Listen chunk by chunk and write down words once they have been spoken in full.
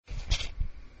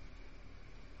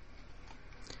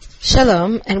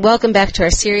Shalom, and welcome back to our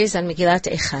series on Megillat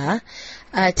Eicha.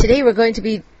 Today we're going to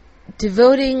be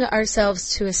devoting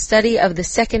ourselves to a study of the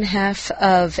second half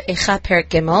of Eicha Perek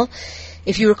Gimel.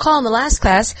 If you recall in the last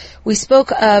class, we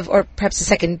spoke of, or perhaps the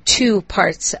second two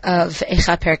parts of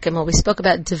Eicha Perek Gimel, we spoke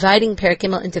about dividing Perek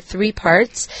Gimel into three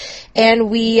parts, and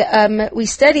we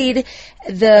studied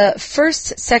the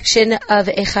first section of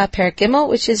Eicha Perek Gimel,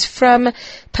 which is from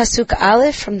Pasuk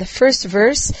Aleph, from the first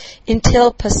verse,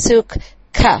 until Pasuk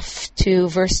Kaf, to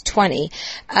verse 20.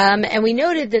 And we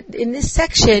noted that in this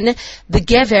section, the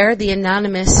Gever, the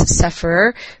anonymous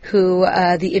sufferer, who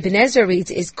the Ibn Ezra reads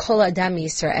is Kol Adam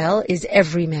Yisrael, is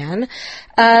every man,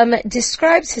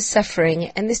 describes his suffering,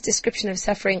 and this description of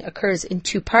suffering occurs in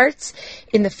two parts.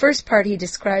 In the first part, he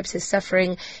describes his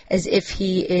suffering as if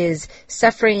he is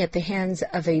suffering at the hands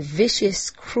of a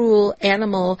vicious, cruel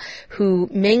animal who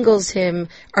mangles him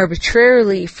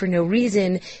arbitrarily for no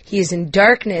reason. He is in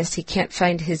darkness. He can't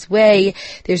find his way.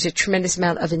 There's a tremendous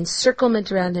amount of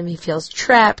encirclement around him. He feels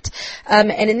trapped.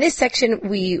 And in this section,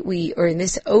 or in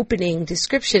this opening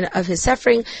description of his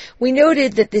suffering, we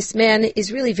noted that this man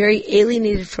is really very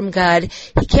alienated from God.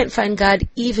 He can't find God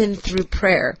even through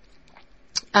prayer.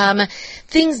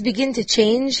 Things begin to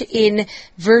change in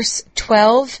verse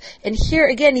 12, and here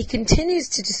again he continues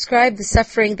to describe the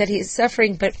suffering that he is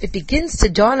suffering, but it begins to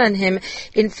dawn on him,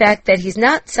 in fact, that he's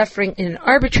not suffering in an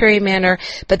arbitrary manner,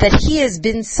 but that he has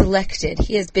been selected.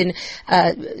 He has been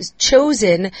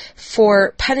chosen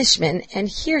for punishment, and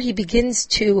here he begins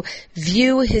to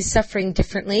view his suffering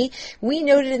differently. We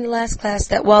noted in the last class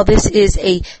that while this is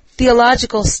a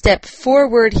theological step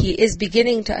forward, he is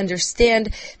beginning to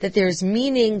understand that there's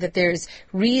meaning, that there's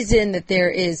reason, that there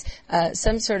is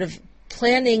some sort of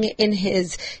planning in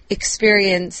his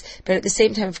experience, but at the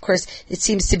same time, of course, it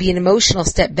seems to be an emotional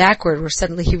step backward, where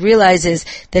suddenly he realizes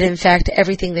that in fact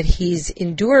everything that he's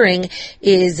enduring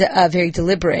is very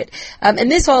deliberate. And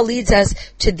this all leads us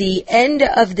to the end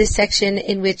of this section,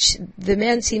 in which the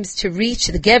man seems to reach,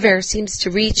 the Gever seems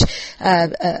to reach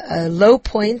a low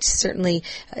point. Certainly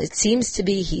it seems to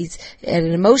be, he's at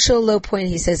an emotional low point.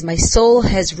 He says, "My soul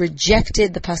has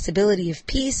rejected the possibility of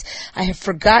peace. I have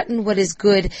forgotten what is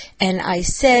good, and I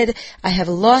said, I have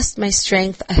lost my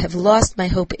strength, I have lost my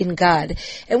hope in God."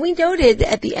 And we noted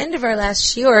at the end of our last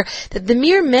shiur that the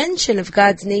mere mention of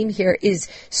God's name here is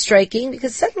striking,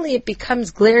 because suddenly it becomes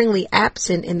glaringly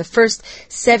absent in the first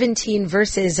 17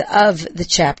 verses of the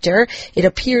chapter. It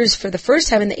appears for the first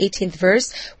time in the 18th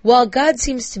verse, while God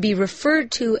seems to be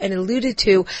referred to and alluded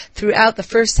to throughout the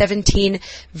first 17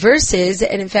 verses.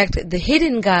 And in fact, the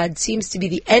hidden God seems to be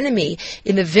the enemy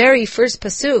in the very first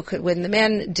pasuk. When the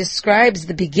man describes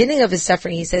the beginning of his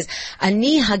suffering, he says,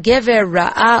 "Ani hagever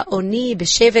ra'a oni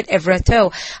b'shevet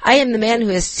evrato." I am the man who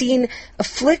has seen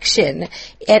affliction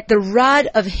at the rod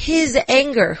of his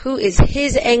anger. Who is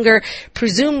his anger?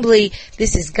 Presumably,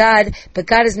 this is God, but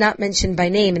God is not mentioned by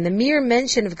name. And the mere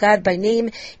mention of God by name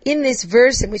in this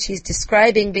verse, in which he's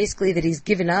describing basically that he's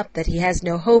given up, that he has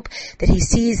no hope, that he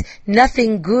sees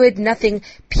nothing good, nothing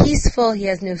peaceful, he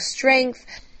has no strength.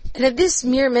 And at this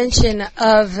mere mention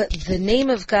of the name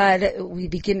of God, we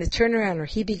begin the turnaround, or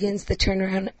he begins the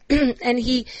turnaround, and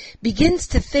he begins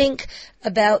to think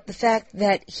about the fact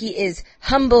that he is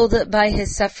humbled by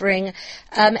his suffering.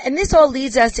 And this all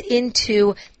leads us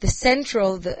into the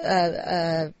central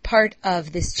part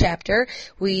of this chapter.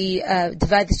 We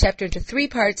divide this chapter into three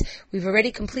parts. We've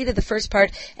already completed the first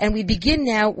part, and we begin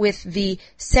now with the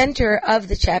center of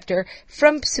the chapter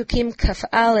from Psukim Kaf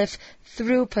Aleph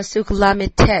through Pasuk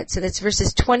Lamed Tet. So that's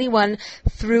verses 21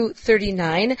 through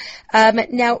 39.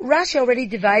 Now, Rashi already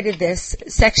divided this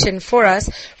section for us.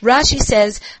 Rashi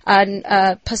says on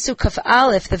Pasuk Kaf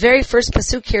Aleph, the very first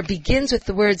Pasuk here begins with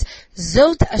the words,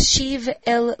 "Zot ashiv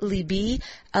el libi,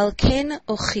 al ken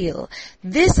ochil."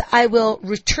 This I will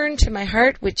return to my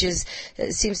heart, which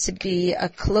seems to be a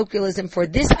colloquialism for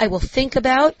this I will think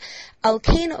about. Al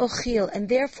ken ochil, and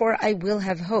therefore I will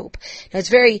have hope. Now it's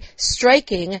very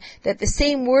striking that the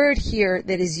same word here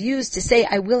that is used to say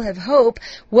I will have hope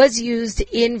was used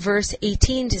in verse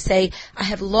 18 to say I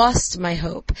have lost my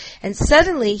hope. And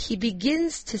suddenly he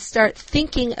begins to start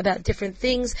thinking about different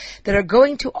things that are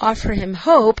going to offer him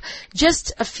hope,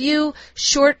 just a few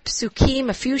short psukim,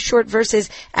 a few short verses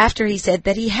after he said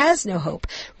that he has no hope.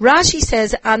 Rashi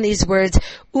says on these words,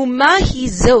 "Umahi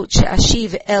zot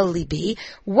ashiv el libi,"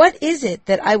 what is it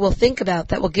that I will think about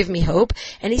that will give me hope?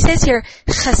 And he says here,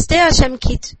 "Chastei Hashem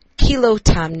kilo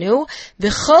tamnu,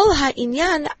 v'chol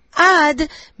ha'inyan ad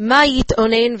ma'it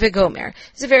onein v'gomer.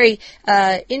 It's a very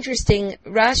interesting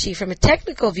Rashi from a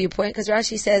technical viewpoint, because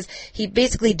Rashi says, he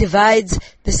basically divides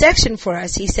the section for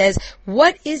us. He says,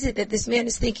 what is it that this man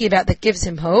is thinking about that gives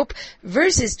him hope?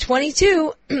 Verses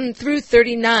 22 through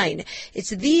 39. It's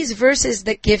these verses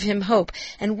that give him hope.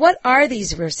 And what are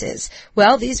these verses?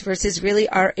 Well, these verses really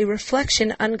are a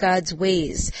reflection on God's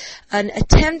ways, an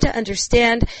attempt to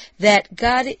understand that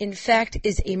God, in fact,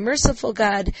 is a merciful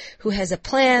God who has a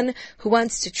plan, who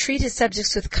wants to treat his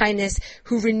subjects with kindness,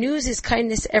 who renews his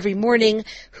kindness every morning,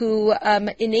 who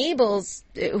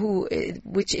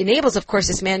which enables, of course,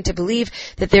 this man to believe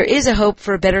that there is a hope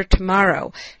for a better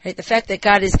tomorrow. Right? The fact that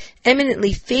God is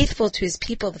eminently faithful to his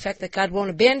people, the fact that God won't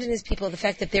abandon his people, the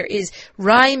fact that there is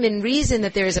rhyme and reason,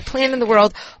 that there is a plan in the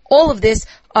world, all of this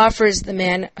offers the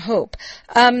man hope.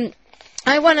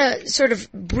 I want to sort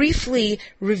of briefly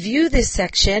review this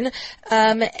section,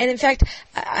 and in fact,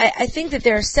 I think that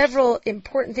there are several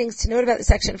important things to note about this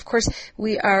section. Of course,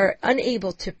 we are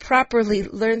unable to properly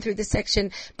learn through this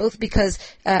section, both because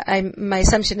my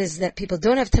assumption is that people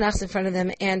don't have Tanakh in front of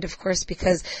them, and of course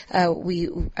because I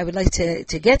would like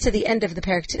to get to the end of the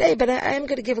parak today, but I am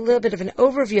going to give a little bit of an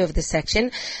overview of this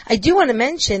section. I do want to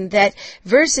mention that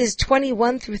verses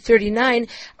 21 through 39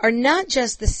 are not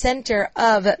just the center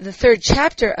of the third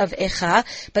chapter of Echa,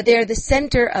 but they are the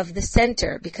center of the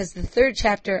center, because the third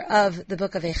chapter of the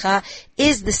book of Echa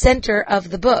is the center of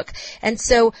the book. And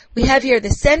so we have here the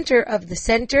center of the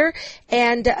center,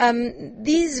 and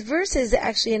these verses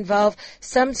actually involve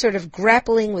some sort of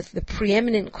grappling with the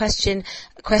preeminent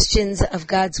questions of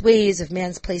God's ways, of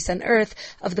man's place on earth,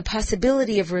 of the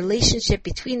possibility of relationship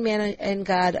between man and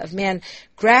God, of man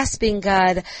grasping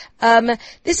God.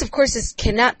 This, of course,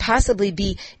 cannot possibly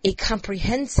be a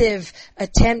comprehensive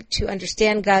attempt to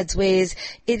understand God's ways.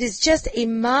 It is just a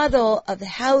model of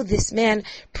how this man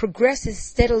progresses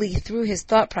steadily through his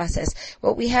thought process.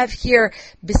 What we have here,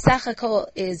 B'sach HaKol,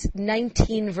 is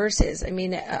 19 verses. I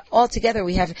mean, altogether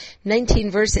we have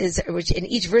 19 verses, which in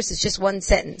each verse is just one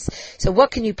sentence. So what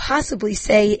can you possibly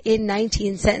say in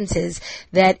 19 sentences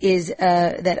that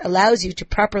allows you to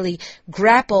properly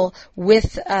grapple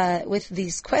with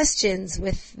these questions,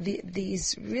 with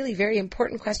these really very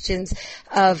important questions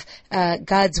of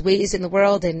God's ways in the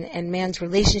world and man's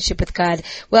relationship with God?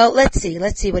 Well, let's see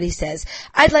what he says.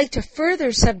 I'd like to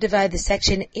further subdivide the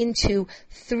section into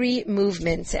 3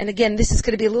 movements. And again, this is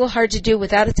going to be a little hard to do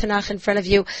without a Tanakh in front of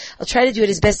you. I'll try to do it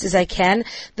as best as I can.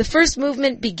 The first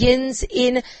movement begins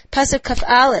in Pasuk Kaf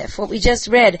Aleph, what we just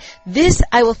read. This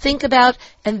I will think about,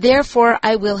 and therefore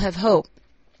I will have hope.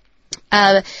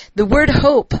 The word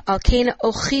hope, Alkein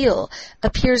Ochil,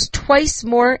 appears twice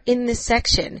more in this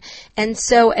section. And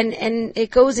so, and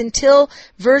it goes until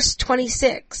verse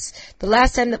 26. The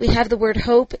last time that we have the word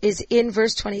hope is in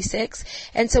verse 26.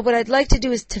 And so what I'd like to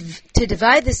do is to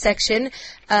divide this section,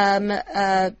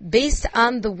 based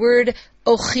on the word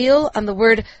Ochil, on the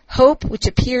word hope, which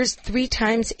appears 3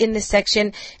 times in this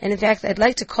section. And in fact, I'd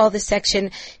like to call this section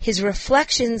his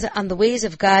reflections on the ways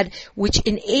of God, which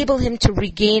enable him to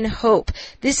regain hope.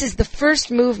 This is the first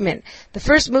movement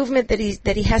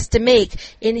that he has to make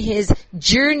in his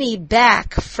journey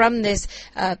back from this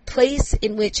place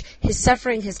in which his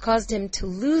suffering has caused him to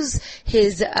lose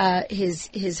his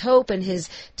hope and his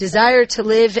desire to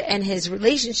live, and his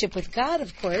relationship with God,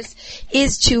 of course,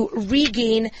 is to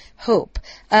regain hope.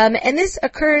 And this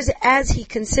occurs as he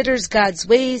considers God's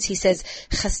ways. He says,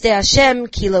 Chastei Hashem,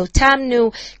 kilo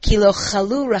tamnu, kilo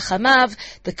chalu rachamav.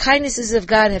 The kindnesses of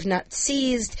God have not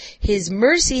ceased. His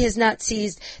mercy has not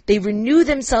ceased. They renew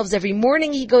themselves every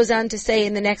morning, he goes on to say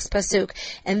in the next pasuk.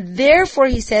 And therefore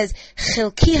he says,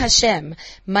 Chelki Hashem,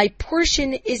 my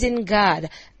portion is in God.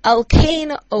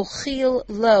 Alkein Ochil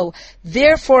Lo.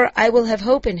 Therefore, I will have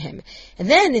hope in him. And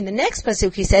then in the next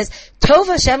pasuk he says, Tov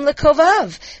Hashem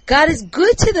lekovav. God is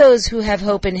good to those who have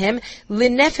hope in him.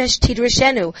 Linefesh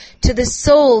tidrashenu. To the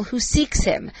soul who seeks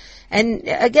him. And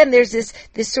again, there's this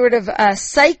sort of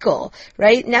cycle,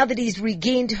 right? Now that he's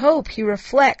regained hope, he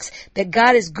reflects that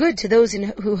God is good to those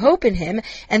who hope in him,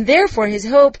 and therefore his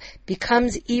hope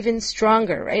becomes even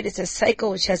stronger, right? It's a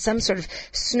cycle which has some sort of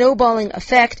snowballing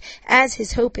effect. As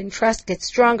his hope and trust gets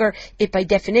stronger, it by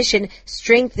definition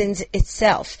strengthens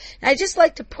itself. Now, I'd just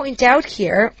like to point out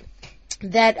here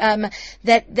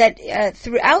that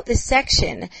throughout this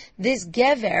section, this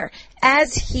Gever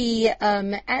as he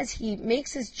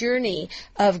makes his journey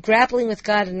of grappling with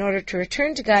God in order to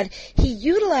return to God, he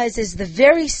utilizes the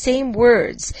very same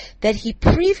words that he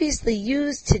previously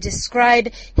used to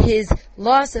describe his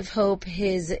loss of hope,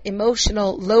 his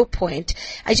emotional low point.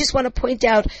 I just want to point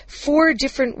out 4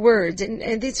 different words,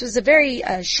 and this was a very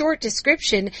short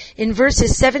description in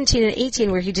verses 17 and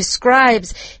 18 where he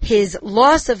describes his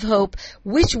loss of hope.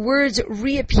 Which words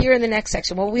reappear in the next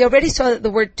section? Well, we already saw that the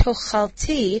word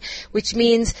tochalti, which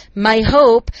means my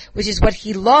hope, which is what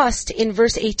he lost in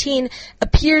verse 18,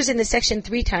 appears in the section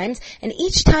 3 times, and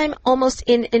each time almost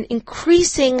in an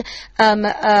increasing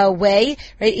way.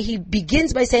 Right? He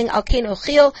begins by saying al kain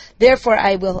ochil, therefore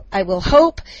I will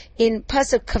hope. In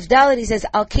pasuk kavdalet he says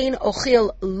al kain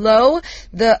ochil lo.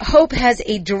 The hope has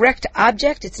a direct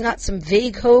object. It's not some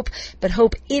vague hope, but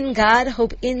hope in God,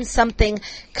 hope in something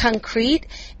concrete.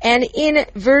 And in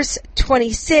verse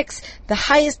 26, the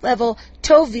highest level,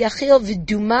 Tov v'yachil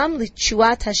v'dumam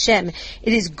l'tshuat Hashem.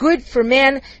 It is good for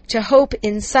man to hope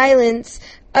in silence,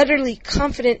 utterly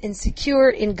confident and secure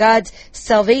in God's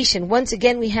salvation. Once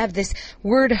again, we have this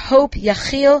word hope,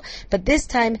 yachil, but this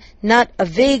time not a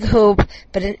vague hope,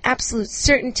 but an absolute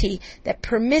certainty that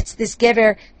permits this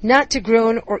gever not to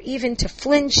groan or even to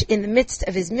flinch in the midst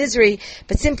of his misery,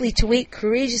 but simply to wait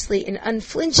courageously and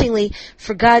unflinchingly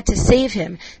for God to save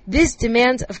him. This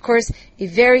demands, of course, a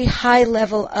very high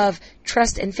level of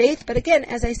trust and faith, but again,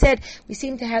 as I said, we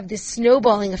seem to have this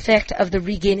snowballing effect of the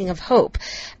regaining of hope.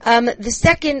 The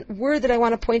second word that I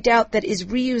want to point out that is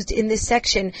reused in this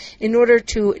section in order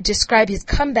to describe his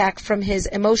comeback from his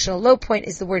emotional low point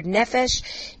is the word nefesh.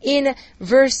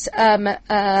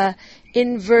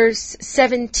 In verse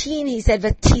 17, he said,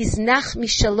 "Vatiznach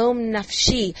mishalom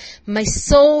nafshi," my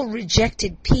soul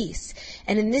rejected peace.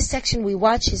 And in this section, we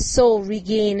watch his soul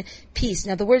regain peace.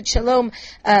 Now, the word shalom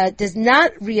does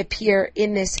not reappear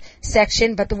in this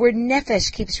section, but the word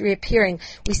nefesh keeps reappearing.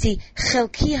 We see,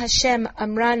 Chelki Hashem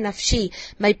amran nafshi,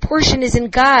 my portion is in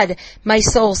God, my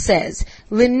soul says.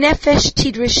 L'nefesh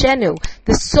tidrashenu,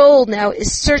 the soul now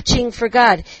is searching for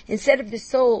God. Instead of the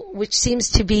soul, which seems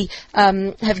to be,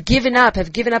 have given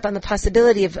up on the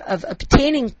possibility of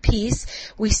obtaining peace,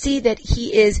 we see that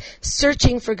he is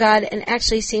searching for God and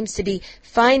actually seems to be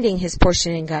finding his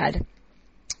portion in God.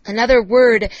 Another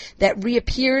word that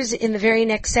reappears in the very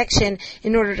next section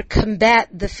in order to combat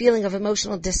the feeling of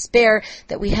emotional despair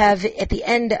that we have at the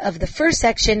end of the first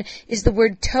section is the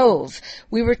word tov.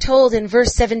 We were told in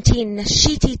verse 17,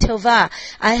 Nashiti tova,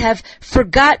 I have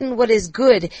forgotten what is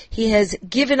good. He has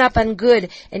given up on good.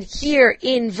 And here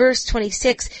in verse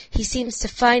 26, he seems to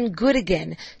find good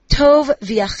again. Tov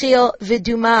v'yachil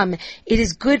v'dumam. It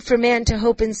is good for man to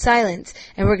hope in silence.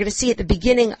 And we're going to see at the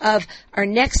beginning of our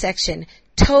next section,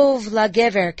 Tov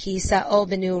lagever ki yisa'ol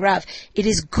b'nu rav. It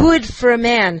is good for a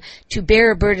man to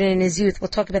bear a burden in his youth. We'll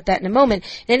talk about that in a moment.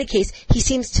 In any case, he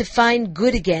seems to find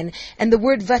good again. And the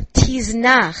word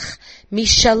vatiznach,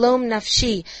 mishalom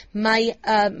nafshi,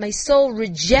 my soul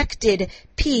rejected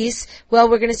peace. Well,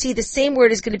 we're going to see the same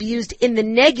word is going to be used in the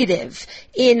negative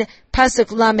in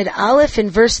Pasuk Lamed Aleph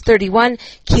in verse 31,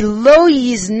 Ki lo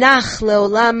yiznach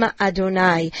leolam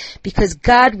Adonai, because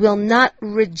God will not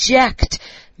reject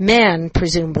man,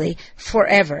 presumably,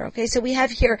 forever. Okay, so we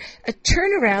have here a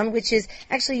turnaround, which is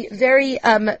actually very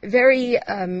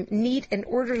neat and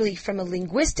orderly from a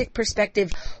linguistic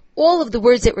perspective. All of the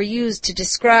words that were used to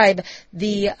describe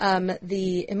the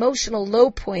emotional low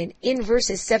point in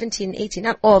verses 17 and 18,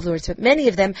 not all of the words, but many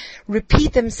of them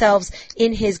repeat themselves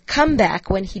in his comeback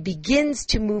when he begins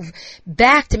to move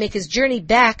back, to make his journey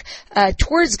back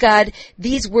towards God.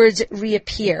 These words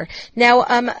reappear. Now,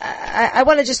 I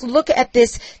want to just look at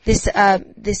this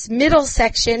middle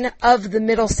section of the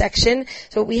middle section.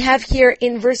 So what we have here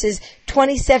in verses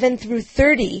 27 through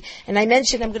 30, and I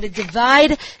mentioned I'm going to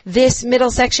divide this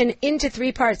middle section into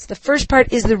 3 parts. The first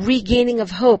part is the regaining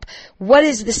of hope. What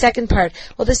is the second part?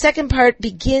 Well, the second part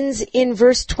begins in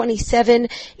verse 27.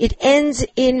 It ends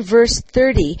in verse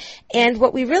 30. And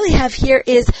what we really have here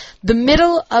is the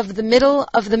middle of the middle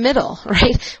of the middle,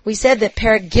 right? We said that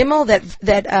Perek Gimel,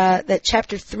 that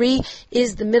chapter 3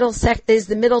 is the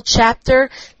middle chapter,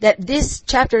 that this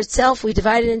chapter itself we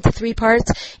divided into 3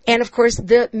 parts, and of course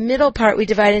the middle part we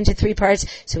divide into 3 parts.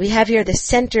 So we have here the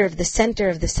center of the center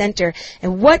of the center.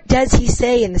 And what does he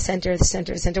say in the center of the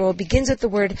center of the center? Well, it begins with the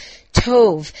word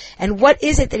tov. And what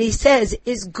is it that he says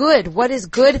is good? What is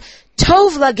good?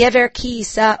 Tov lagever ki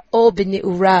yisa ol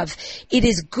b'ne'urav. It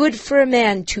is good for a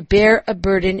man to bear a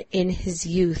burden in his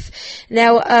youth.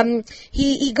 Now,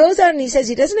 he goes on and he says,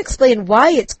 he doesn't explain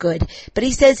why it's good, but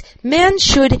he says, man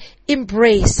should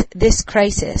embrace this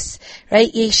crisis,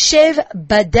 right? Yeshev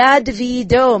badad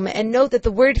v'yidom. And note that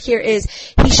the word here is,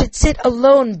 he should sit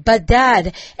alone,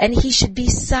 badad, and he should be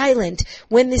silent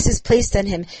when this is placed on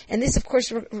him. And this, of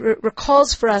course,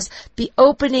 recalls for us the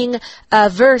opening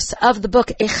verse of the book,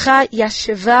 Echa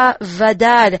Yasheva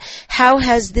Vadad. How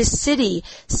has this city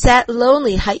sat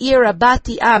lonely? Ha'ir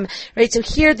abati am. Right, so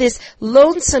here this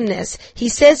lonesomeness, he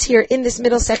says here in this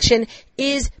middle section,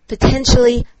 is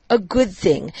potentially a good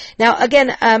thing. Now,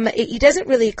 again, he doesn't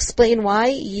really explain why.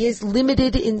 He is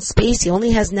limited in space. He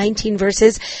only has 19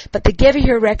 verses. But the Gever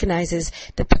here recognizes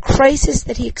that the crisis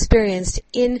that he experienced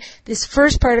in this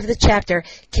first part of the chapter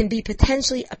can be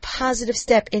potentially a positive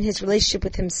step in his relationship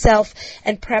with himself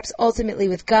and perhaps ultimately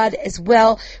with God as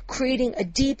well, creating a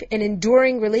deep and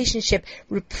enduring relationship,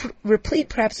 replete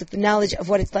perhaps with the knowledge of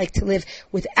what it's like to live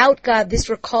without God. This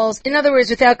recalls, in other words,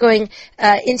 without going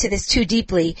into this too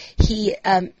deeply,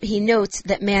 he notes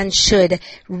that man should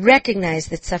recognize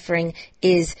that suffering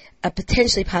is a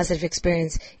potentially positive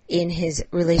experience in his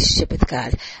relationship with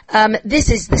God.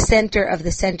 This is the center of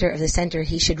the center of the center.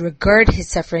 He should regard his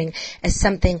suffering as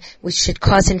something which should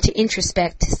cause him to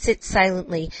introspect, to sit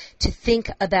silently, to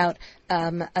think about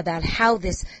how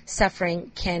this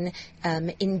suffering can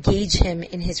engage him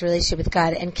in his relationship with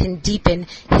God and can deepen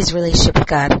his relationship with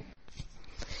God.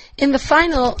 In the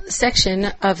final section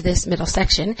of this middle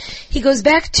section, he goes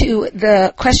back to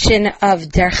the question of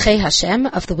Derchei Hashem,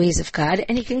 of the ways of God,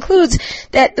 and he concludes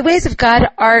that the ways of God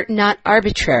are not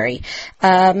arbitrary,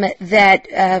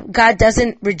 that God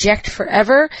doesn't reject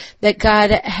forever, that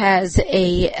God has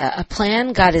a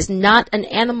plan. God is not an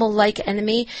animal-like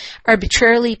enemy,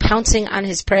 arbitrarily pouncing on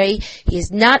his prey. He is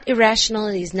not irrational,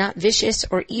 he is not vicious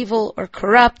or evil or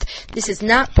corrupt. This is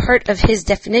not part of his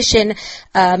definition.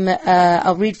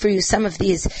 I'll read for you some of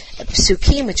these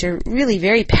psukim, which are really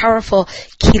very powerful.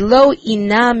 Kilo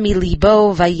ina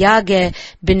milibo vayage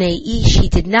b'nei ish. He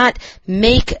did not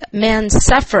make man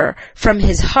suffer from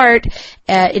his heart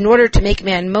in order to make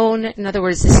man moan. In other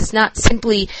words, this is not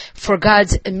simply for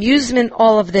God's amusement,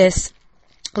 all of this.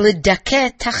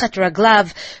 L'dakeh tachat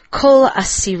raglav kol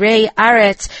asirei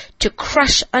aretz, to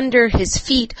crush under his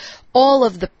feet all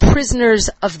of the prisoners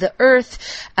of the earth.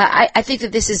 I think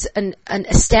that this is an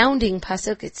astounding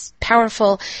pasuk. It's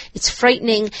powerful. It's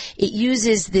frightening. It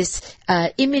uses this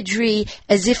imagery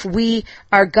as if we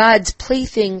are God's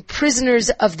plaything, prisoners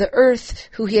of the earth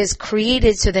who he has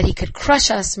created so that he could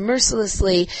crush us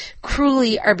mercilessly,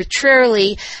 cruelly,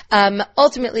 arbitrarily.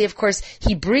 Ultimately, of course,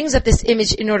 he brings up this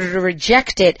image in order to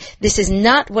reject it. This is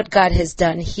not what God has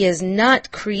done. He has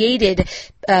not created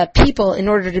people in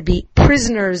order to be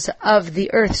prisoners of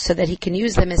the earth so that he can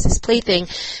use them as his plaything.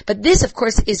 But this, of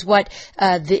course, is what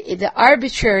the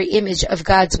arbitrary image of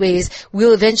God's ways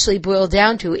will eventually boil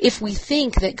down to. If we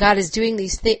think that God is doing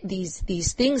these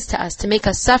things to us to make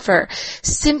us suffer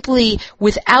simply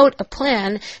without a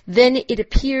plan, then it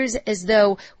appears as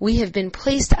though we have been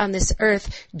placed on this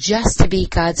earth just to be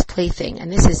God's plaything.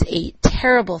 And this is a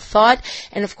terrible thought.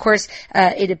 And of course,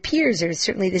 it appears, or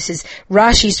certainly this is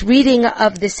Rashi's reading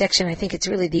of this section, I think it's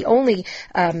really the only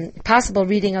possible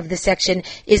reading of this section,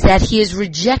 is that he is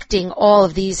rejecting all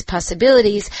of these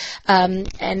possibilities, and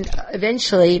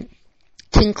eventually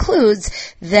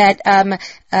concludes that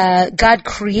God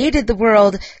created the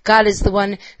world. God is the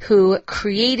one who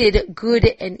created good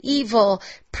and evil,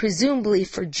 presumably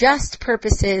for just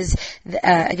purposes.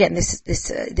 Again, this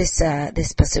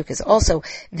pasuk is also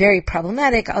very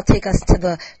problematic. I'll take us to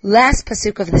the last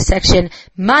pasuk of the section.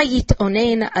 Ma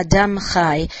yitonen adam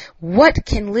chai. What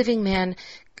can living man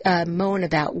moan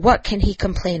about? What can he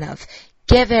complain of?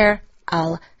 Gever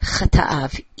al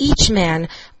chata'av. Each man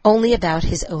only about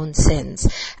his own sins.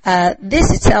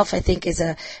 This itself, I think, is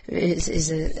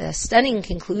a stunning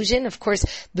conclusion. Of course,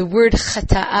 the word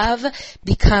chata'av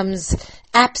becomes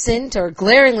absent or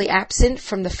glaringly absent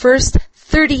from the first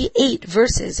 38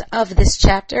 verses of this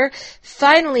chapter.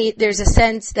 Finally, there's a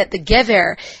sense that the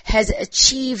Gever has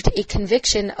achieved a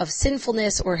conviction of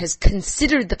sinfulness or has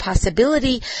considered the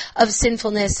possibility of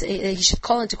sinfulness. He should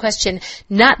call into question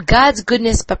not God's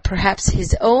goodness, but perhaps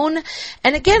his own.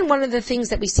 And again, one of the things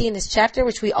that we see in this chapter,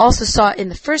 which we also saw in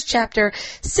the first chapter,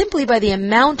 simply by the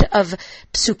amount of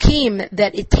psukim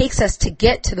that it takes us to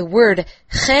get to the word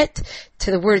chet,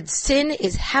 to the word sin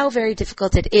is how very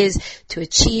difficult it is to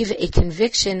achieve a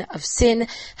conviction of sin.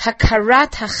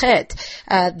 Hakarat hachet,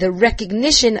 the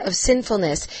recognition of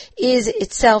sinfulness, is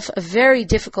itself a very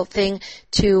difficult thing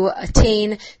to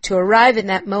attain, to arrive in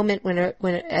that moment when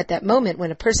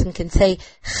a person can say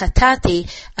chatati,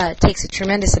 takes a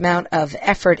tremendous amount of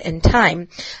effort and time.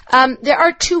 There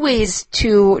are two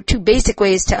basic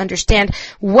ways to understand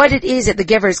what it is that the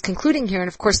Gever is concluding here, and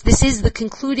of course this is the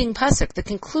concluding pasuk, the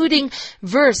concluding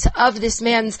verse of this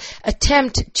man's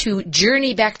attempt to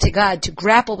journey back to God, to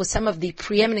grapple with some of the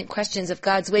preeminent questions of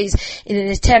God's ways in an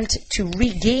attempt to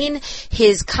regain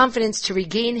his confidence, to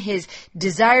regain his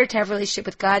desire to have a relationship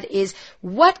with God, is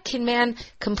what can man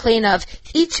complain of?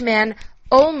 Each man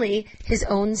only his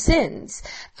own sins.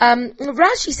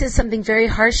 Rashi says something very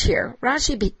harsh here.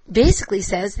 Rashi basically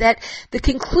says that the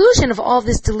conclusion of all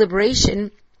this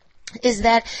deliberation is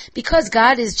that because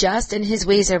God is just and his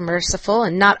ways are merciful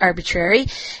and not arbitrary,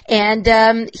 and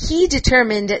he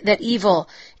determined that evil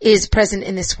is present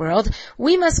in this world,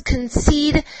 we must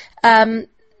concede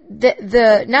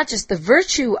the not just the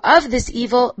virtue of this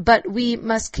evil, but we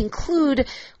must conclude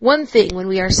one thing when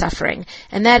we are suffering,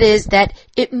 and that is that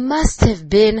it must have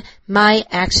been my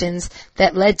actions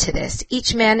that led to this.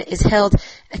 Each man is held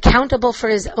accountable for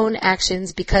his own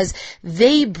actions because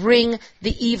they bring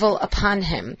the evil upon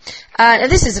him. Now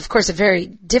this is, of course, a very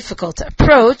difficult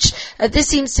approach. This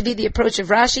seems to be the approach of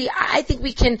Rashi. I think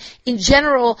we can, in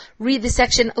general, read the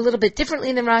section a little bit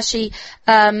differently than Rashi.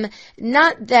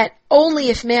 Not that only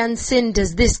if man sinned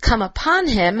does this come upon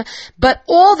him, but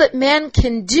all that man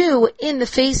can do in the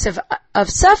face of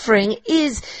suffering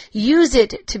is use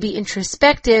it to be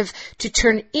introspective, to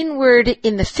turn inward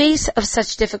in the face of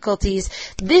such difficulties.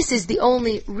 This is the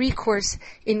only recourse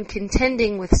in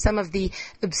contending with some of the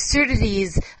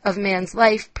absurdities of man's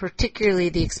life, particularly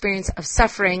the experience of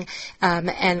suffering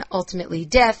and ultimately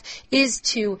death, is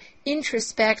to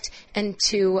introspect and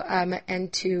to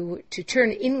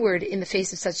turn inward in the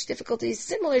face of such difficulties,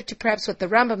 similar to perhaps what the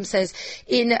Rambam says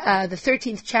in the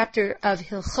 13th chapter of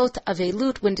Hilchot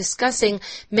Avelut when discussing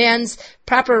man's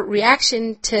proper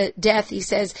reaction to death. He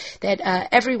says that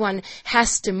everyone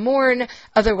has to mourn,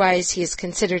 otherwise he is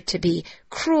considered to be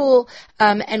cruel.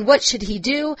 And what should he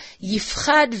do?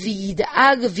 Yifchad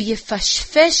v'yid'ag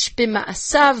v'yifashfesh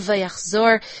b'ma'asav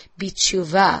v'yachzor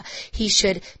b'tshuva. He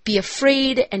should be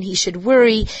afraid, and he should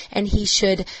worry, and he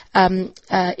should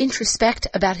introspect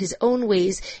about his own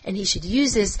ways, and he should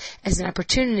use this as an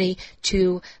opportunity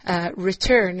to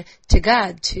return to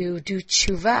God, to do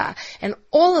tshuva. And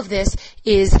all of this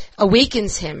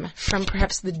awakens him from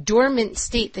perhaps the dormant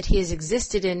state that he has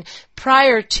existed in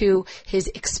prior to his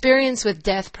experience with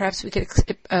death. Perhaps we could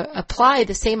apply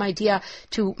the same idea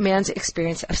to man's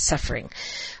experience of suffering.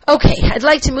 Okay, I'd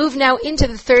like to move now into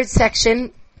the third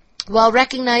section, while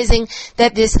recognizing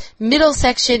that this middle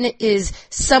section is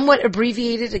somewhat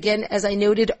abbreviated. Again, as I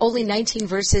noted, only 19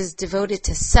 verses devoted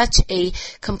to such a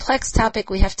complex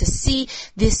topic. We have to see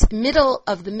this middle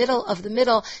of the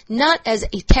middle, not as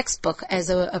a textbook, as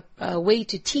a way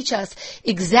to teach us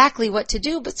exactly what to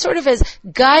do, but sort of as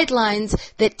guidelines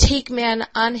that take man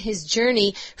on his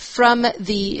journey from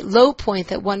the low point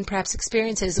that one perhaps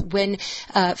experiences when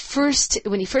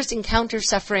he first encounters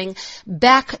suffering,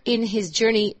 back in his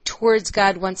journey towards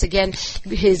God once again,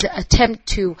 his attempt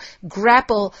to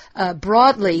grapple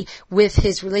broadly with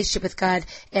his relationship with God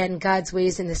and God's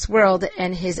ways in this world,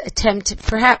 and his attempt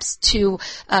perhaps to,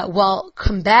 while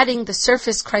combating the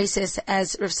surface crisis,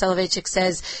 as Rav Soloveitchik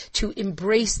says, to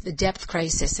embrace the depth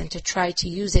crisis and to try to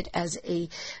use it as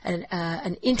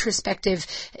an introspective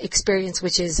experience,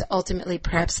 which is ultimately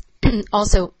perhaps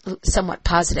also somewhat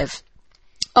positive.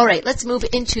 All right, let's move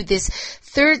into this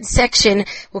third section.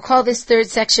 We'll call this third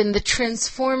section the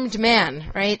transformed man,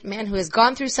 right? Man who has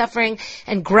gone through suffering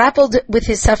and grappled with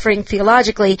his suffering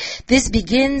theologically. This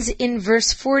begins in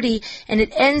verse 40 and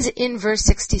it ends in verse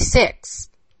 66.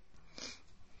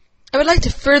 I would like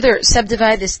to further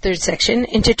subdivide this third section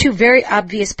into two very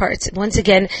obvious parts. Once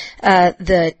again,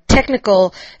 the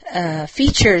technical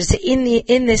features in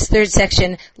this third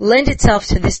section lend itself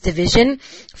to this division.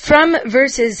 From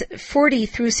verses 40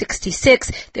 through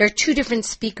 66, there are two different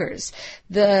speakers.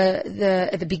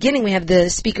 At the beginning, we have the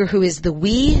speaker who is the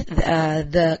we,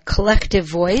 the collective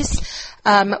voice,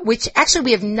 which actually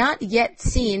we have not yet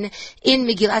seen in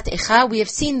Megillat Eicha. We have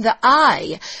seen the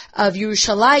I of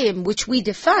Yerushalayim, which we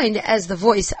defined as the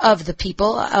voice of the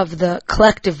people, of the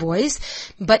collective voice.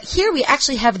 But here we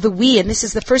actually have the we, and this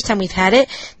is the first time we've had it.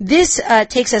 This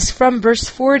takes us from verse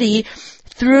 40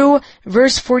 through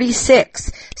verse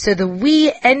 46. So the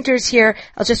we enters here.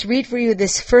 I'll just read for you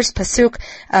this first pasuk,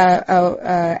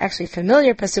 actually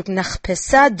familiar pasuk.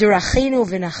 Nachpesa durachenu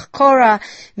v'nachkora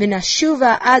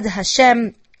v'nashuva ad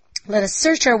Hashem. Let us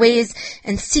search our ways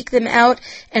and seek them out,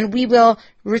 and we will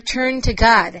return to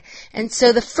God. And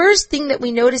so the first thing that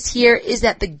we notice here is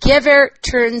that the gever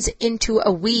turns into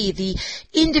a we. The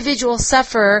individual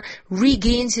sufferer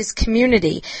regains his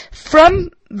community. From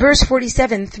verse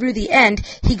 47 through the end,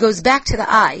 he goes back to the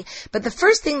I. But the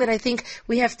first thing that I think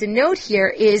we have to note here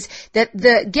is that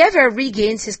the gever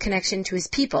regains his connection to his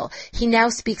people. He now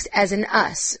speaks as an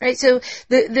us, right? So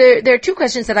there are two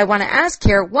questions that I want to ask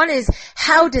here. One is,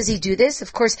 how does he do this?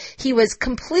 Of course, he was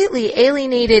completely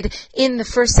alienated in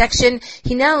the first section.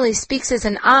 He not only speaks as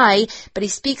an I, but he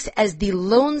speaks as the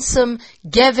lonesome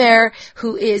gever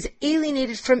who is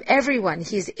alienated from everyone.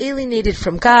 He is alienated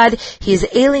from God. He is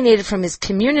alienated from his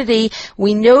community.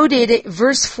 We noted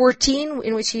verse 14,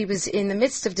 in which he was in the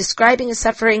midst of describing his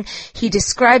suffering. He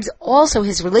describes also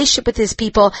his relationship with his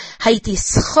people. Haiti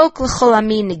schok l'chol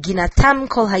ami neginatam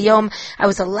kol hayom. I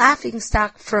was a laughing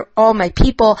stock for all my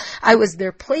people. I was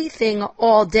their plaything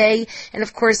all day. And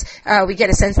of course, we get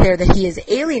a sense there that he is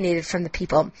alienated from the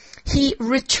people. He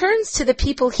returns to the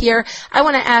people here. I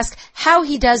want to ask how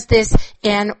he does this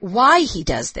and why he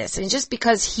does this. And just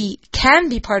because he can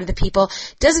be part of the people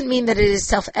doesn't mean that it is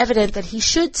self-evident that he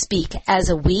should speak as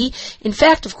a we. In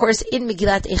fact, of course, in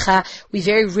Megillat Eicha, we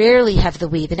very rarely have the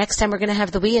we. The next time we're going to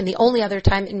have the we, and the only other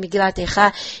time in Megillat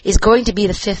Eicha is going to be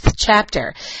the 5th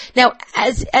chapter. Now,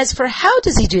 as for how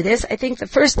does he do this, I think the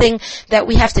first thing that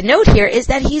we have to note here is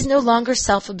that he's no longer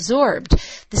self-absorbed.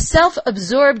 The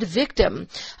self-absorbed victim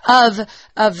of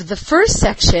the first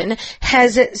section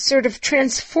has sort of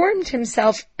transformed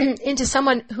himself into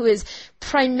someone who is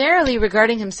primarily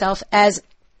regarding himself as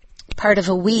part of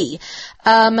a we.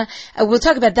 We'll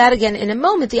talk about that again in a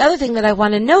moment. The other thing that I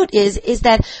want to note is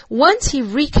that once he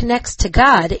reconnects to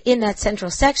God in that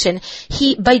central section,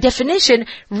 he, by definition,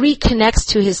 reconnects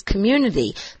to his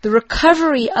community. The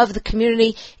recovery of the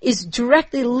community is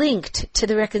directly linked to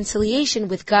the reconciliation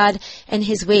with God and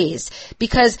his ways,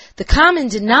 because the common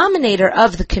denominator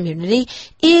of the community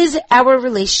is our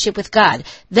relationship with God.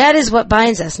 That is what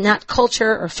binds us, not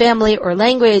culture or family or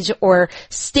language or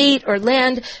state or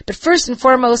land, but first and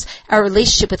foremost, our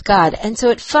relationship with God. And so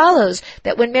it follows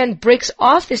that when man breaks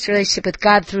off this relationship with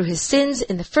God through his sins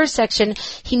in the first section,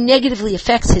 he negatively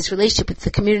affects his relationship with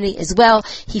the community as well.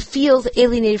 He feels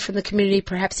alienated from the community.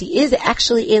 Perhaps he is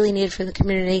actually alienated from the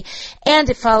community. And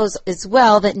it follows as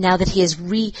well that now that he has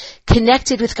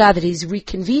reconnected with God, that he's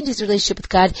reconvened his relationship with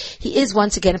God, he is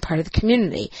once again a part of the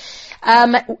community.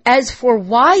 As for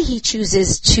why he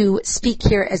chooses to speak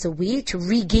here as a we, to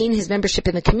regain his membership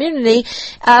in the community,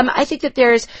 I think that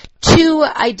there's two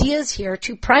ideas here,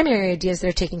 two primary ideas that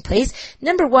are taking place.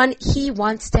 Number one, he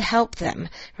wants to help them,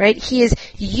 right? He is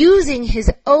using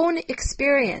his own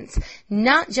experience,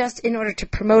 not just in order to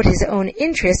promote his own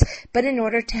interests, but in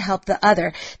order to help the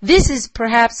other. This is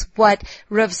perhaps what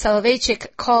Rav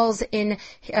Soloveitchik calls in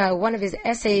one of his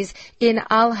essays in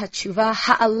Al HaTshuva,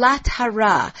 Ha'alat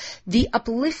Hara, the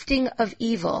uplifting of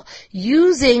evil,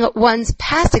 using one's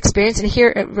past experience. And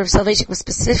here Rav Soloveitchik was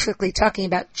specifically talking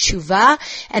about tshuva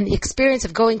and the experience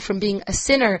of going from being a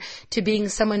sinner to being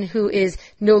someone who is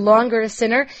no longer a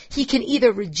sinner. He can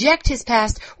either reject his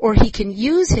past or he can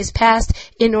use his past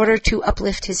in order to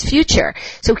uplift his future.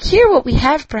 So here what we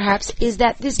have perhaps is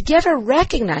that this gever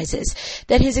recognizes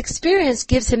that his experience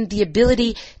gives him the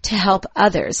ability to help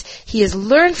others. He has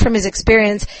learned from his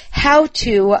experience how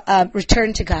to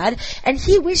return to God, and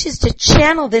he wishes to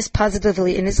channel this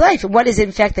positively in his life. And what is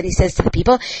in fact that he says to the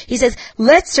people? He says,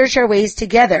 let's search our ways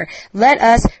together. Let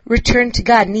us return to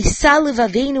God. Nisa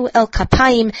levavenu el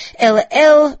kapayim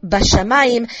el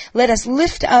bashamayim. Let us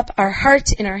lift up our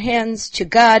hearts and our hands to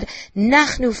God.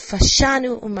 Nachnu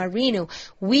fashanu umarinu.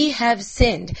 We have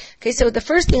sinned. Okay, so the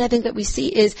first thing I think that we see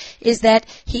is that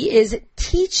he is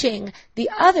teaching the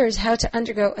others how to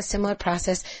undergo a similar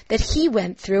process that he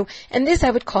went through, and this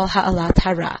I would call ha'alat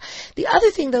hara. The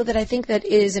other thing, though, that I think that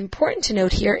is important to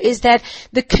note here is that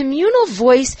the communal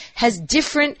voice has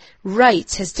different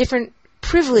rights, has different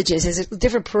privileges, has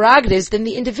different prerogatives than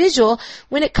the individual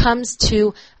when it comes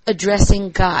to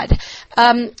addressing God.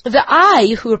 The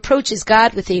I who approaches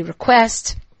God with a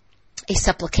request, a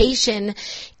supplication,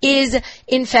 is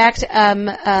in fact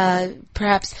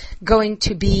perhaps going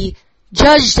to be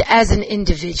judged as an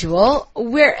individual,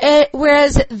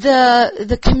 whereas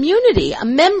the community, a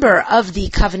member of the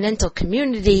covenantal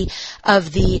community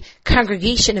of the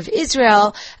congregation of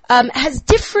Israel, has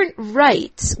different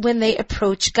rights when they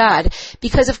approach God,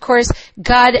 because of course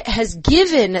God has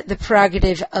given the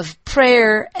prerogative of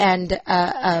prayer and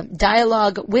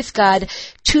dialogue with God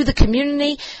to the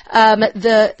community.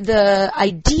 The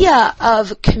idea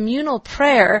of communal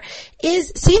prayer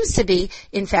seems to be,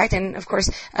 in fact, and of course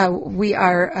we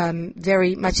are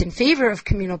very much in favor of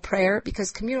communal prayer,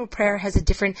 because communal prayer has a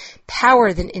different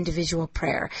power than individual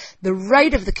prayer. The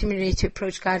right of the community to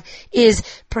approach God is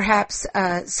perhaps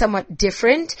somewhat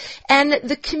different, and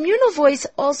the communal voice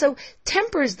also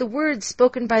tempers the words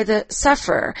spoken by the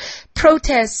sufferer.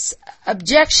 Protests,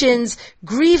 objections,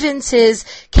 grievances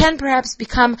can perhaps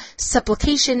become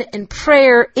supplication and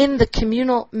prayer in the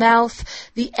communal mouth.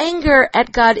 The anger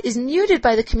at God is muted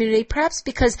by the community, perhaps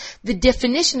because the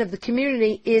definition of the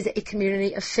community is a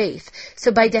community of faith.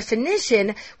 So by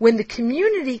definition, when the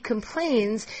community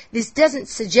complains, this doesn't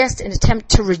suggest an attempt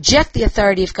to reject the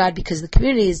authority of God because the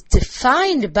community is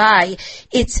defined by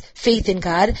its faith in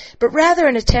God, but rather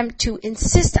an attempt to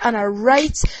insist on our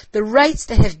rights, the rights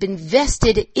that have been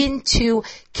vested into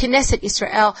Knesset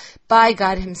Israel by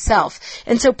God himself.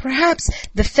 And so perhaps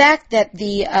the fact that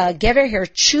the Gever here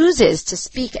chooses to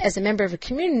speak as a member of a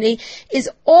community is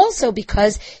also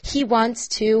because he wants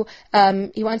to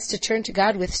turn to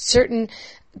God with certain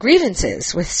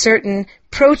grievances, with certain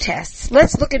protests.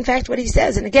 Let's look, in fact, what he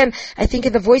says. And again, I think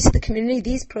in the voice of the community,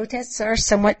 these protests are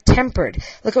somewhat tempered.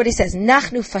 Look what he says.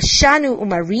 Nachnu fashanu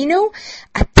umarinu,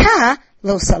 ata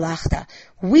lo salachta.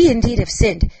 We indeed have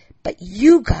sinned, but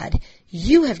you, God,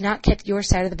 you have not kept your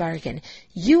side of the bargain.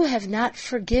 You have not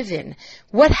forgiven.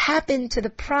 What happened to the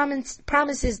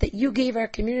promises that you gave our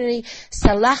community?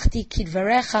 Salachti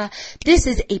kidvarecha. This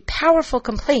is a powerful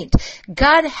complaint.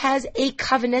 God has a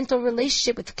covenantal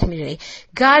relationship with the community.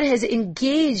 God has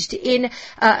engaged in,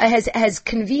 has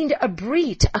convened a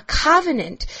brit, a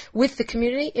covenant with the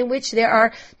community in which there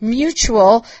are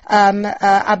mutual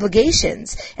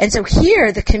obligations. And so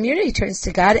here the community turns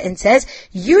to God and says,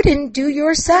 you didn't do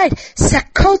your side.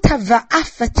 Sakota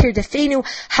va'af v'tirdefenu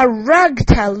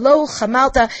haragta lo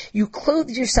chamalta. You clothed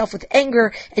yourself with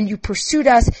anger and you pursued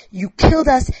us, you killed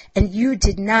us, and you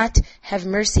did not have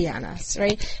mercy on us,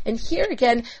 right? And here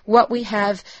again, what we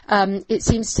have, it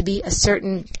seems to be a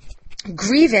certain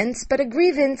grievance, but a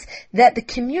grievance that the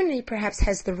community perhaps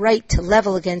has the right to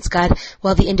level against God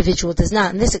while the individual does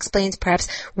not. And this explains perhaps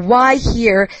why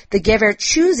here the Gever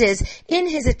chooses, in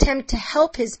his attempt to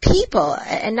help his people,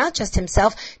 and not just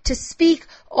himself, to speak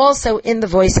also in the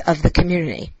voice of the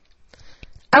community.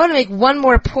 I want to make one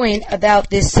more point about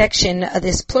this section,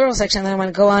 this plural section, and then I want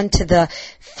to go on to the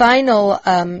final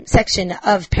section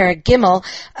of Perek Gimel,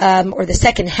 or the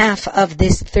second half of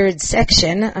this third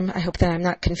section. I hope that I'm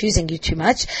not confusing you too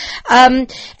much. And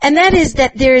that is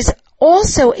that there's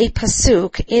also a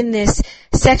pasuk in this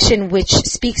section which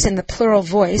speaks in the plural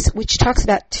voice, which talks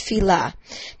about tefillah.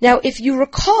 Now, if you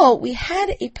recall, we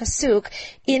had a pasuk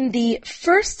in the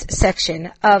first section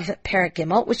of Perek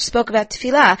Gimel, which spoke about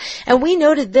tefillah, and we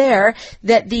noted there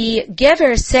that the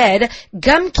Gever said,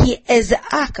 "Gam ki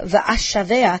ezak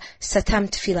va'ashavea satam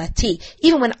tefilati."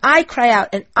 Even when I cry out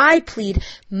and I plead,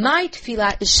 my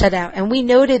tefillah is shut out. And we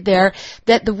noted there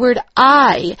that the word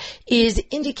 "I" is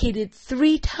indicated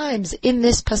 3 times in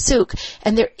this pasuk,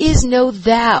 and there is no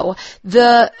thou.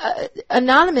 The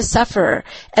anonymous sufferer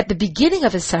at the beginning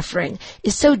of his suffering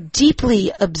is so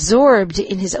deeply absorbed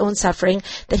in his own suffering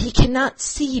that he cannot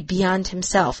see beyond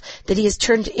himself, that he is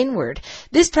turned inward.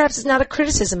 This perhaps is not a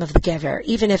criticism of the Gever,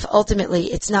 even if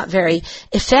ultimately it's not very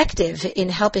effective in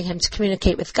helping him to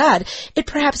communicate with God. It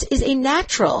perhaps is a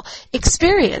natural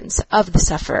experience of the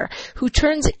sufferer who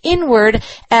turns inward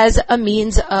as a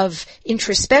means of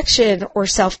introspection or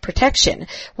self-protection.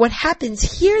 What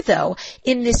happens here, though,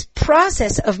 in this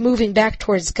process of moving back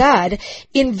towards God,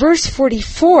 in verse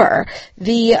 44,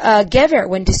 the Gever,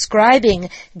 when describing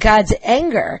God's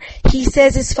anger, he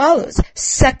says as follows,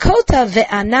 Sakota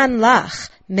ve'anan lach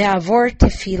me'avor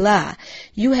tefillah.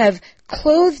 You have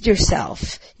clothed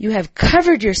yourself, you have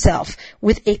covered yourself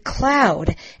with a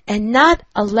cloud and not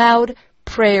allowed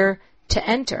prayer to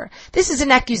enter. This is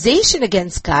an accusation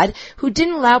against God who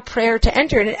didn't allow prayer to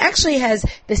enter. And it actually has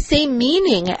the same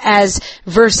meaning as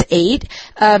verse 8,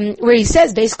 where he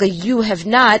says basically, you have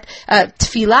not,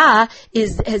 tefillah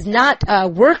has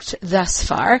not worked thus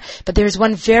far, but there's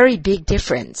one very big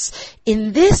difference.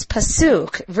 In this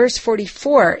pasuk, verse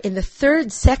 44, in the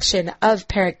third section of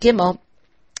Perek Gimel,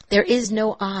 there is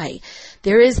no I.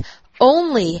 There is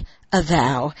only a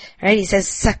thou. Right? He says,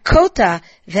 Sakota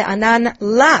ve'anan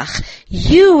lach.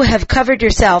 You have covered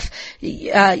yourself,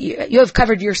 you have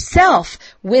covered yourself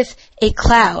with a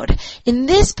cloud. In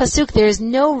this pasuk, there is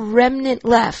no remnant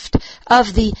left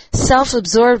of the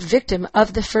self-absorbed victim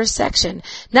of the first section.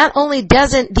 Not only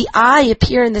doesn't the I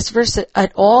appear in this verse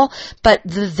at all, but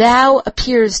the thou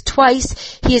appears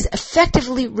twice. He is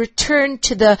effectively returned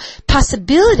to the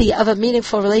possibility of a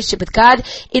meaningful relationship with God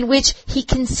in which he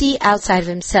can see outside of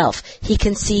himself. He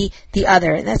can see the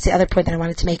other. And that's the other point that I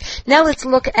wanted to make. Now let's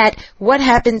look at what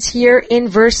happens here in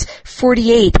verse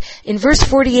 48. In verse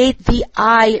 48, the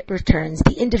I returns.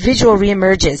 The individual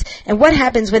reemerges. And what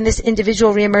happens when this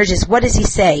individual reemerges? What does he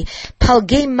say?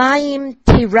 Palgei mayim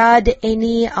tirad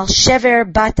eni al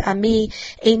shever bat ami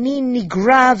eni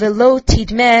nigra velo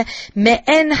tidme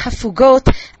me'en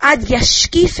hafugot ad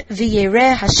yashkif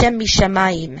v'yereh Hashem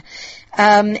mishamayim.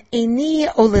 Eni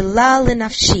olila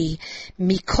lenafshi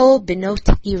mikol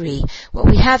benot iri. What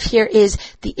we have here is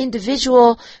the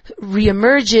individual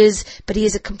reemerges, but he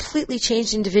is a completely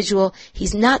changed individual.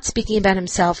 He's not speaking about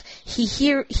himself. He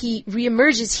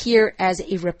reemerges here as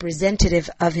a representative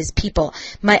of his people.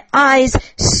 My eyes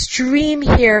stream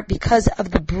here because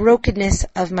of the brokenness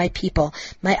of my people.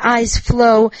 My eyes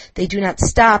flow. They do not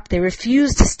stop. They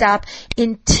refuse to stop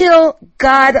until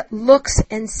God looks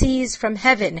and sees from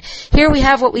heaven. Here we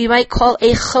have what we might call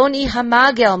a Choni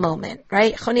Hamagel moment,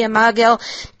 right? Choni Hamagel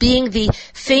being the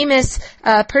famous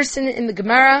person in the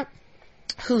Gemara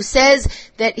who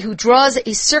draws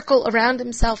a circle around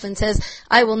himself and says,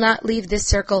 I will not leave this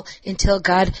circle until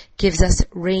God gives us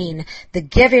rain. The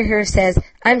Gever here says,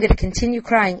 I'm going to continue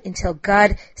crying until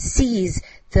God sees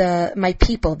my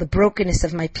people, the brokenness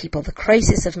of my people, the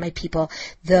crisis of my people,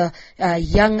 the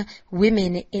young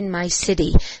women in my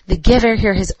city. The Gever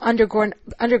here has undergone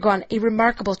a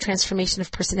remarkable transformation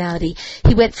of personality.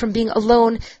 He went from being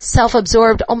alone,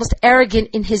 self-absorbed, almost arrogant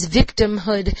in his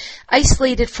victimhood,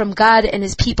 isolated from God and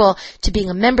his people, to being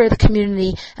a member of the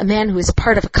community, a man who is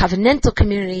part of a covenantal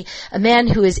community, a man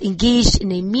who is engaged in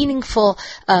a meaningful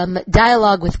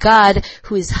dialogue with God,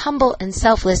 who is humble and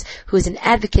selfless, who is an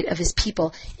advocate of his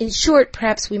people. In short,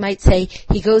 perhaps we might say,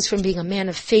 he goes from being a man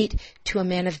of fate to a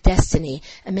man of destiny,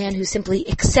 a man who simply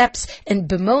accepts and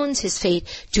bemoans his fate,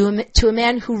 to a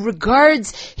man who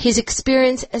regards his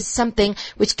experience as something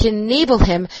which can enable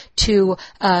him to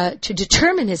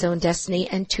determine his own destiny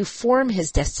and to form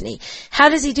his destiny. How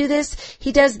does he do this?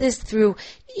 He does this through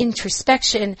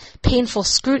introspection, painful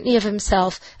scrutiny of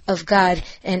himself, of God,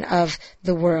 and of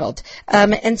the world.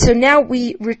 And so now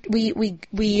we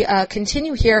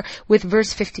continue here with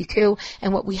verse 52,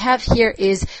 and what we have here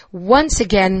is once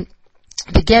again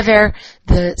the Gever,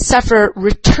 the sufferer,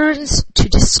 returns to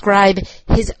describe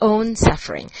his own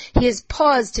suffering. He has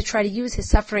paused to try to use his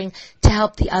suffering to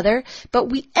help the other, but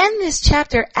we end this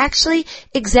chapter actually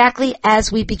exactly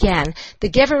as we began.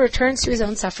 The Gever returns to his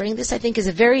own suffering. This, I think, is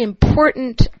a very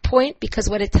important point, because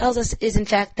what it tells us is, in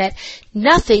fact, that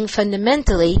nothing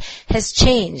fundamentally has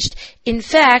changed. In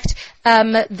fact,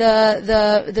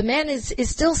 the man is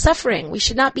still suffering. We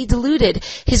should not be deluded.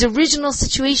 His original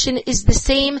situation is the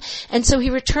same, and so he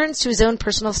returns to his own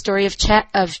personal story of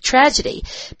tragedy.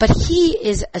 But he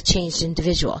is a changed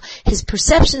individual. His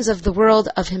perceptions of the world,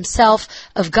 of himself,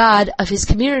 of God, of his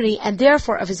community, and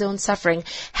therefore of his own suffering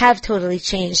have totally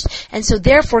changed. And so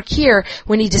therefore here,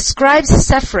 when he describes his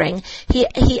suffering,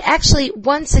 he actually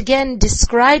once again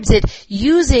describes it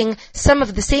using some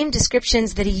of the same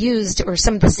descriptions that he used, or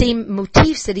some of the same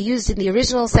motifs that he used in the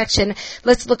original section.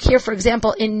 Let's look here, for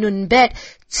example, in Nun Bet.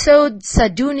 Tzod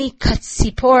saduni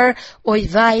katsipor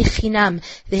oivai finam.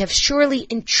 They have surely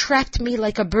entrapped me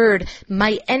like a bird,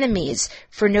 my enemies,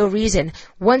 for no reason.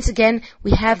 Once again,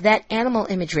 we have that animal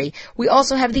imagery. We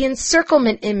also have the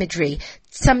encirclement imagery.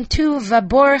 Samtu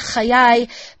vabor chayai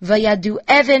vayadu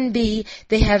even bi.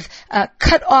 They have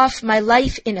cut off my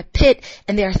life in a pit,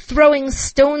 and they are throwing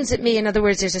stones at me. In other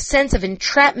words, there's a sense of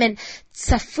entrapment.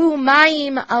 Tsafu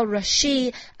mayim al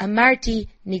rashi amarti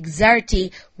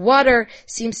nigzarti. Water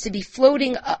seems to be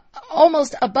floating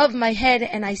almost above my head,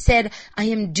 and I said, I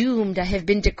am doomed, I have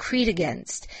been decreed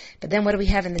against. But then what do we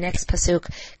have in the next pasuk?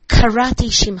 Karati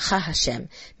shimcha Hashem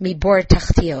mibor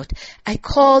tachtiot. I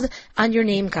called on your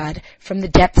name, God, from the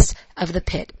depths of the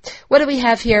pit. What do we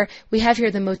have here? We have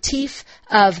here the motif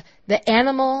of the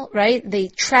animal, right? They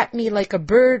trap me like a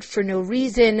bird for no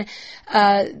reason.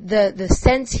 The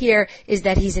sense here is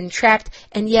that he's entrapped,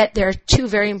 and yet there are two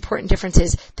very important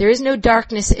differences. There is no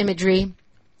darkness imagery.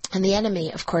 And the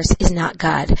enemy, of course, is not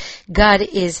God. God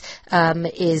is not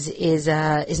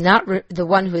the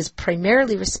one who is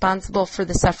primarily responsible for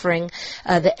the suffering.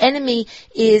 The enemy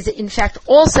is, in fact,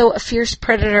 also a fierce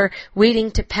predator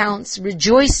waiting to pounce,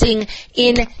 rejoicing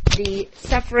in the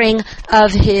suffering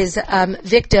of his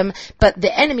victim. But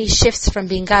the enemy shifts from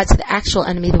being God to the actual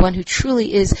enemy, the one who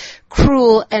truly is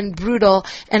cruel and brutal.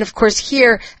 And of course,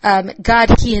 here,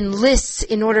 God, he enlists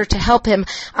in order to help him.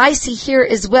 I see here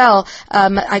as well,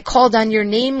 I called on your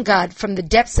name, God, from the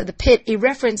depths of the pit, a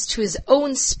reference to his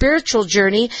own spiritual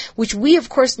journey, which we, of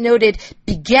course, noted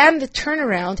began the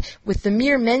turnaround with the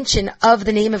mere mention of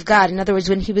the name of God. In other words,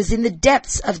 when he was in the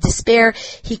depths of despair,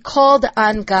 he called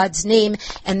on God's name,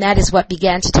 and that is what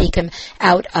began to take him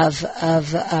out of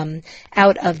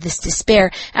this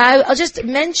despair. I'll just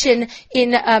mention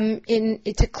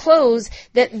to close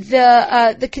that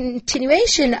the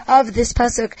continuation of this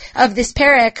pasuk, of this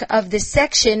parak, of this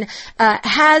section,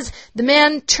 has the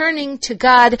man turning to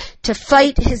God to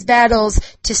fight his battles,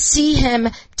 to see him,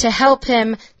 to help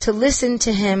him, to listen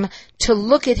to him, to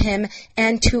look at him,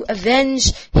 and to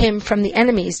avenge him from the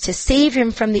enemies, to save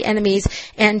him from the enemies,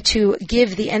 and to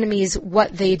give the enemies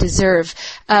what they deserve.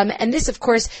 And this, of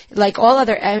course, like all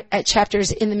other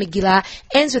chapters in the Megillah,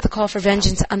 ends with a call for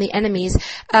vengeance on the enemies.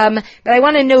 But I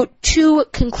want to note two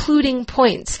concluding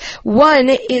points. One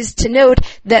is to note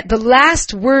that the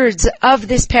last words of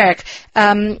this parak,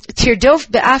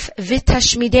 Tirdof be'af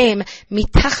v'tashmidem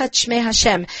mitachat shmei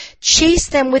Hashem, chase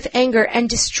them with anger and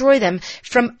destroy them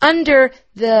from under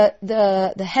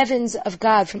the heavens of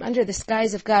God, from under the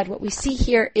skies of God. What we see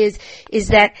here is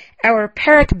that our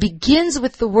parak begins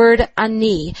with the word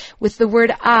ani, with the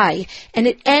word I, and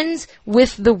it ends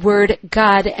with the word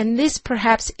God. And this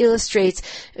perhaps illustrates,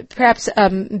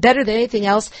 better than anything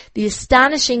else, the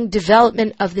astonishing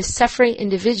development of this suffering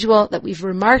individual that we've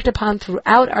remarked upon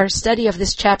throughout our study of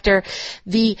this chapter.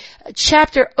 The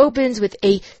chapter opens with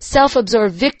a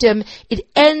self-absorbed victim. It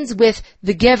ends with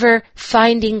the Gever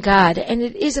finding God. And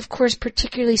it is, of course,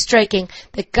 particularly striking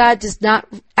that God does not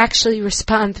actually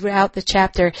respond throughout the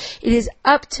chapter. It is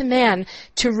up to man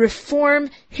to reform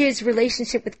his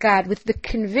relationship with God with the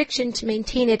conviction to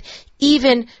maintain it,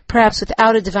 even perhaps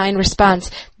without a divine response.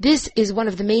 This is one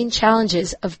of the main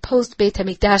challenges of post-Beit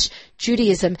HaMikdash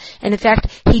Judaism. And in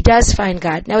fact, he does find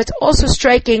God. Now, it's also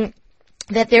striking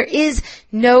that there is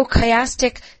no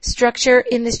chiastic structure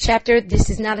in this chapter. This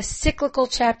is not a cyclical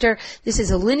chapter. This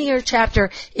is a linear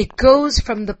chapter. It goes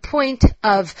from the point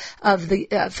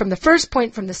from the first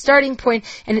point, from the starting point,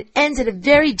 and it ends at a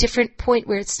very different point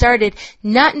where it started,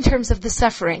 not in terms of the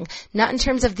suffering, not in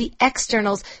terms of the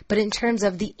externals, but in terms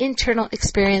of the internal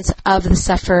experience of the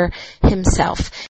sufferer himself.